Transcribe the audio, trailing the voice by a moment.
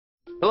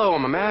Hello,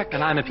 I'm a Mac.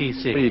 And I'm a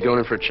PC. Are you going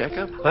in for a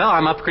checkup? Well,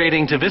 I'm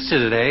upgrading to Vista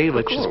today,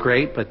 which cool. is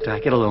great, but I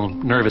get a little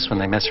nervous when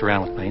they mess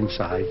around with my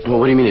inside. Well,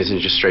 what do you mean? Isn't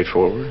it just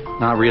straightforward?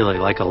 Not really.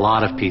 Like a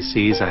lot of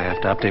PCs, I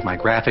have to update my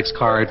graphics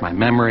card, my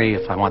memory.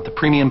 If I want the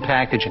premium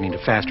package, I need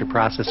a faster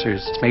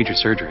processors. It's major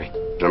surgery.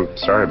 I'm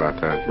sorry about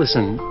that.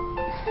 Listen,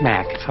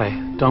 Mac, if I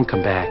don't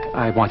come back,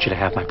 I want you to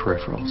have my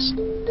peripherals.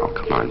 Oh,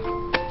 come on.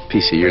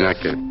 PC, you're not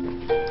good.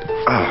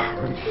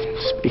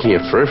 Oh, speaking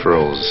of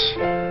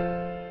peripherals...